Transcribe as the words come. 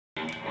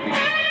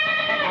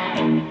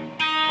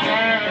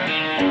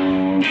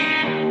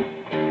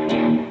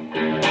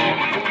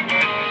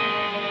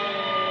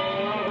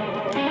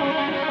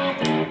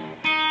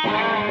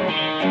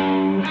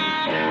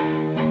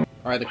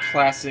Alright, the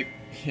classic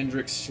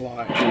Hendrix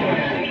slide.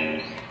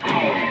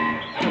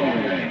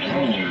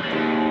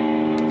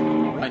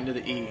 Right into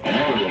the E.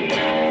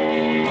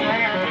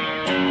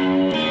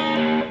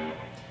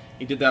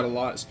 He did that a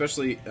lot,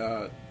 especially in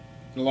a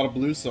lot of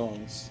blues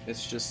songs.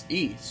 It's just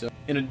E. So,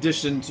 in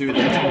addition to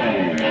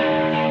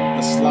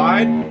the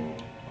slide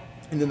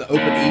and then the open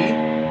E,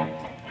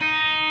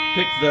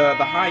 pick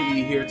the high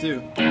E here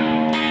too,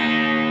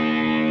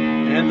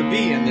 and the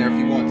B in there if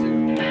you want to.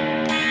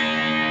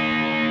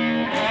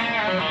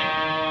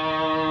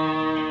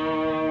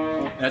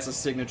 That's a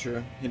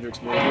signature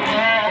Hendrix move.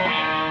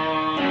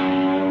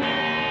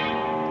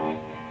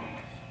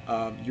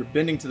 You're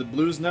bending to the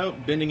blues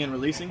note, bending and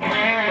releasing,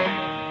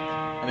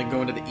 and then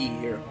going to the E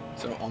here.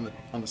 So on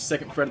the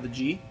second fret of the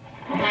G,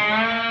 and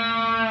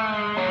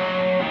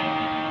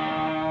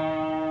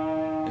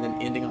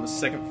then ending on the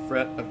second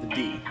fret of the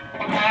D,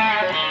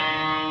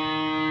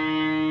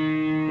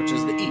 which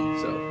is the E.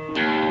 So.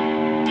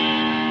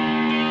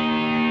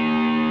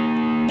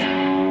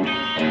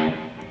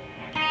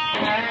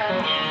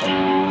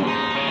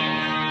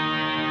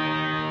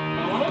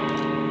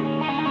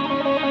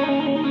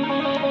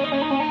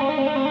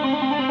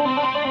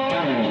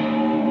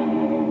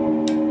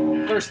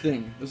 First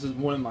thing, this is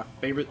one of my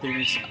favorite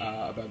things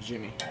about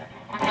Jimi.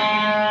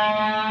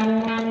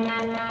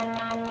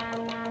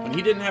 When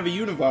he didn't have a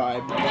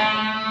univibe,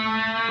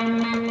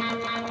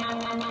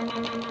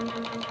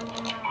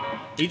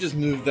 he just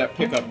moved that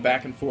pickup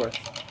back and forth.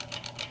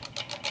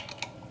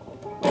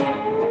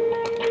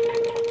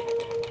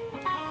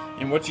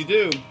 And what you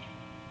do,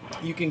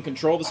 you can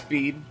control the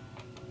speed.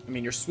 I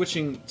mean, you're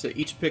switching to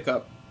each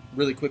pickup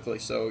really quickly,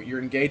 so you're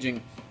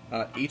engaging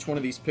each one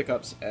of these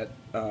pickups at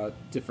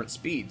different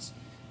speeds.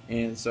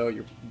 And so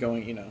you're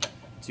going, you know,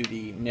 to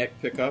the neck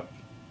pickup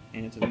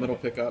and to the middle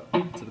pickup,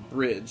 to the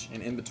bridge,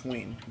 and in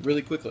between,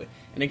 really quickly.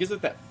 And it gives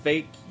it that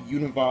fake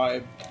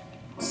univibe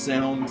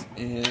sound.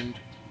 And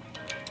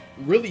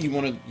really, you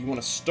want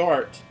to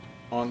start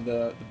on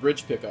the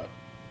bridge pickup,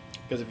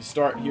 because if you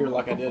start here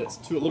like I did, it's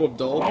a little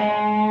dull.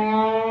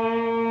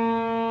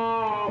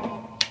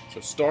 So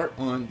start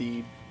on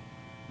the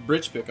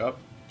bridge pickup,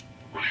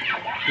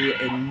 do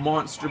a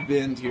monster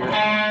bend here.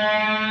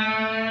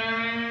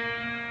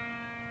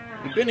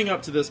 You're bending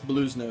up to this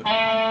blues note,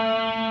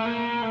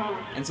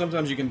 and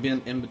sometimes you can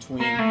bend in between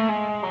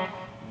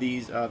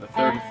these, the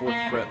third and fourth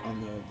fret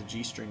on the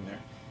G string there.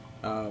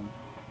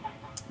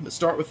 But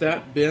start with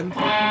that bend.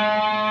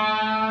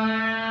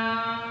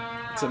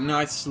 It's a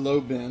nice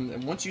slow bend,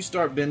 and once you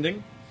start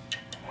bending,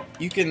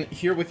 you can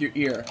hear with your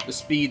ear the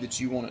speed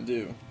that you want to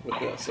do with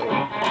this. So,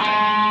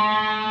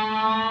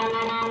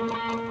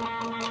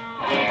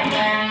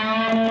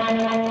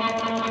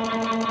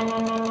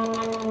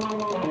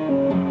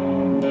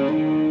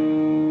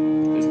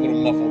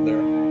 muffled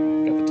there.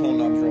 Got the tone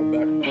knobs rolled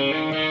back.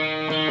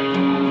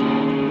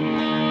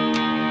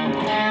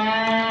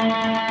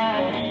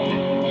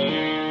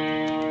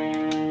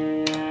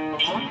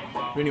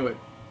 But anyway,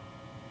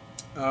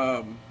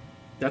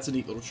 that's a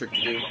neat little trick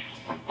to do.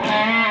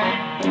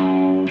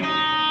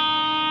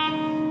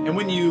 And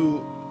when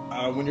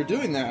you're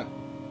doing that,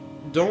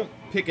 don't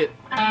pick it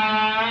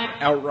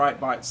outright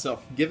by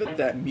itself. Give it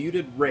that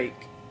muted rake.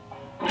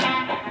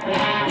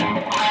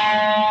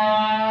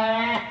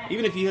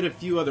 Even if you hit a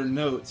few other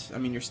notes, I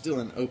mean, you're still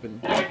in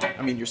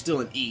you're still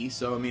in E,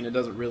 so I mean, it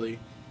doesn't really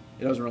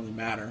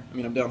matter. I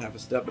mean, I'm down half a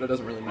step, but it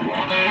doesn't really matter.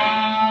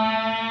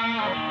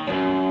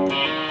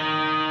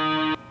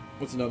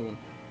 What's another one?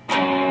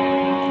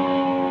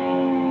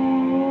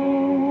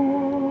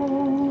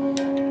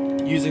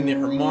 Using the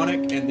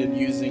harmonic and then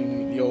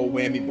using the old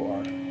whammy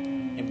bar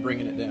and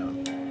bringing it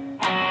down.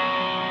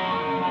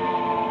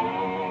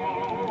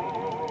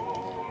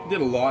 Did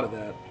a lot of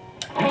that.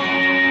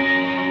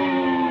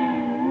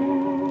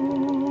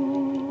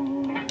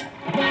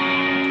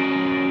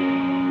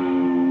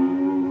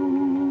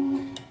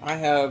 I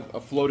have a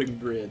floating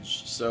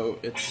bridge, so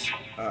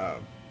I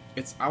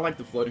like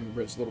the floating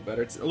bridge a little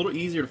better. It's a little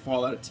easier to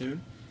fall out of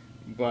tune,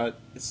 but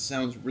it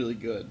sounds really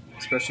good,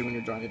 especially when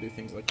you're trying to do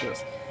things like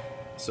this.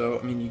 So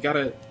I mean, you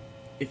gotta,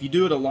 if you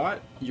do it a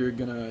lot, you're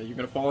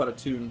gonna fall out of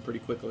tune pretty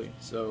quickly.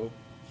 So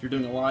if you're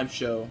doing a live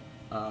show,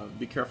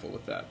 be careful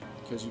with that,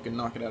 because you can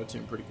knock it out of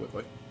tune pretty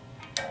quickly.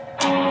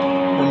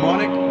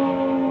 Harmonic,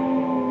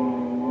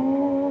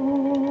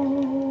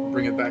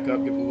 bring it back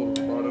up, give it a little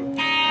vibrato.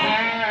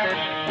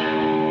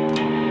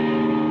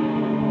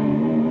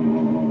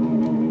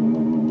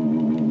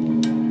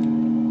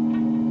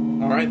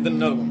 Alright, then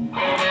another one.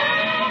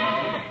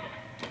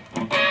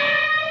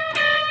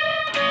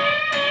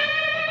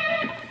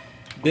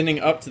 Bending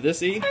up to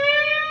this E.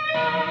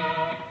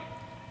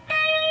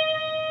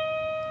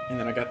 And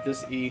then I got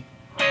this E.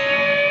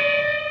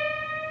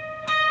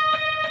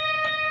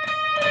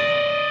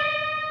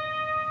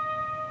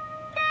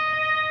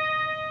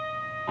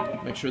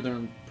 Make sure they're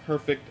in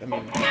perfect,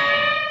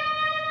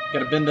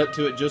 Gotta bend up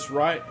to it just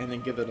right, and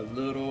then give it a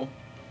little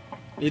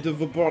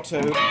vibrato.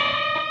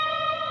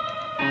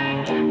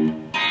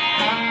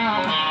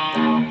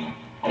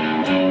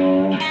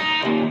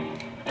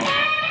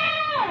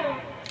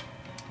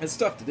 It's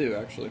tough to do,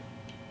 actually.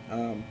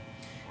 And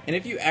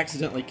if you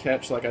accidentally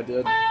catch, like I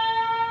did,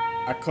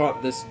 I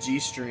caught this G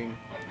string.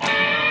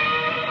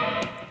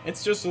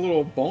 It's just a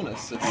little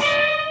bonus. It's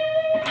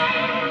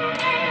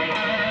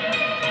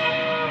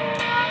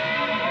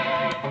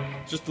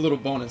just a little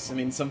bonus. I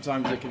mean,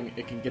 sometimes it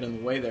can get in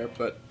the way there,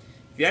 but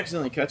if you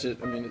accidentally catch it,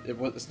 I mean,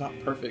 it's not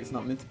perfect. It's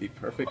not meant to be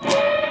perfect.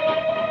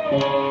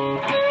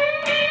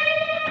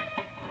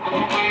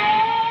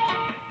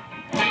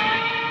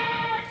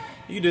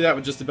 You can do that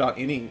with just about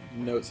any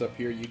notes up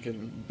here. You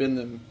can bend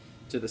them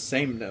to the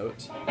same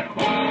note.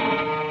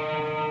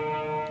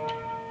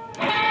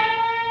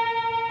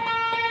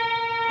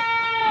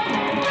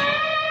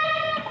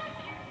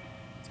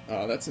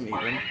 Oh, that's an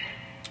even.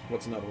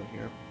 What's another one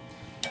here?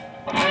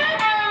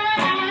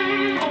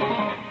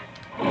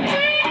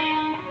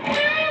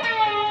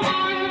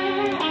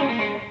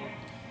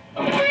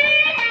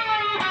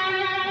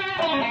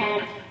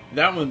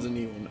 That one's an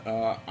even.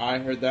 I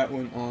heard that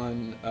one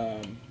on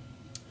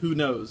Who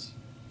Knows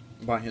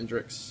by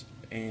Hendrix,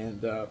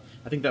 and I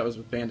think that was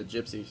with Band of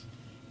Gypsies.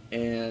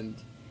 And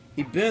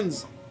he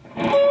bends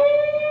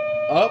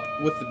up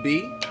with the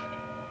B,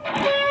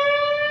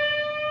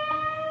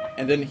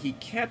 and then he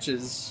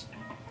catches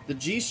the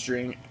G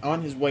string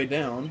on his way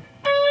down.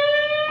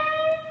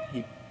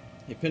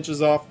 He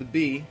pinches off the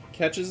B,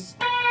 catches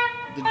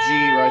the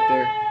G right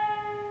there,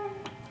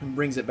 and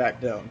brings it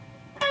back down.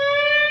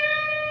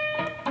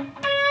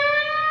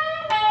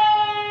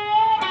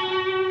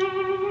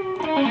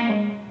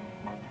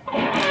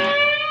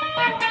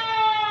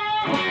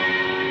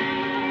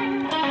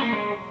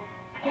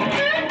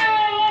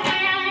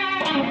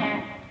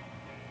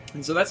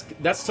 And so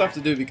that's tough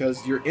to do,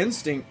 because your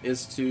instinct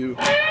is to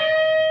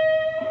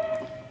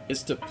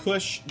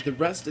push the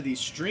rest of these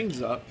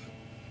strings up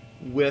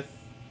with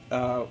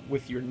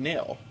your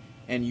nail,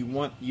 and you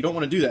don't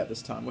want to do that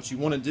this time. What you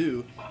want to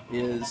do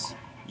is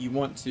you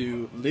want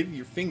to leave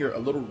your finger a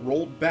little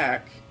rolled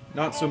back,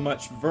 not so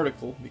much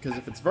vertical, because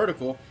if it's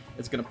vertical,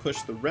 it's going to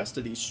push the rest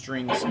of these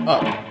strings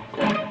up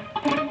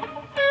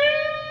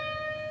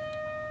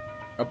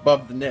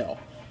above the nail.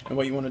 And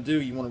what you want to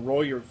do, you want to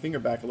roll your finger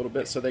back a little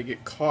bit so they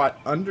get caught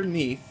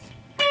underneath.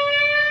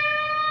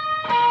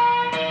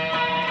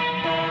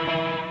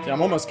 See,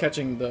 I'm almost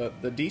catching the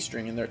D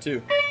string in there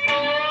too.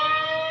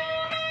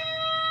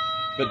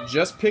 But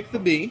just pick the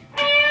B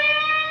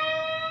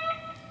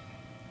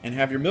and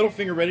have your middle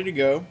finger ready to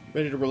go,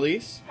 ready to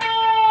release.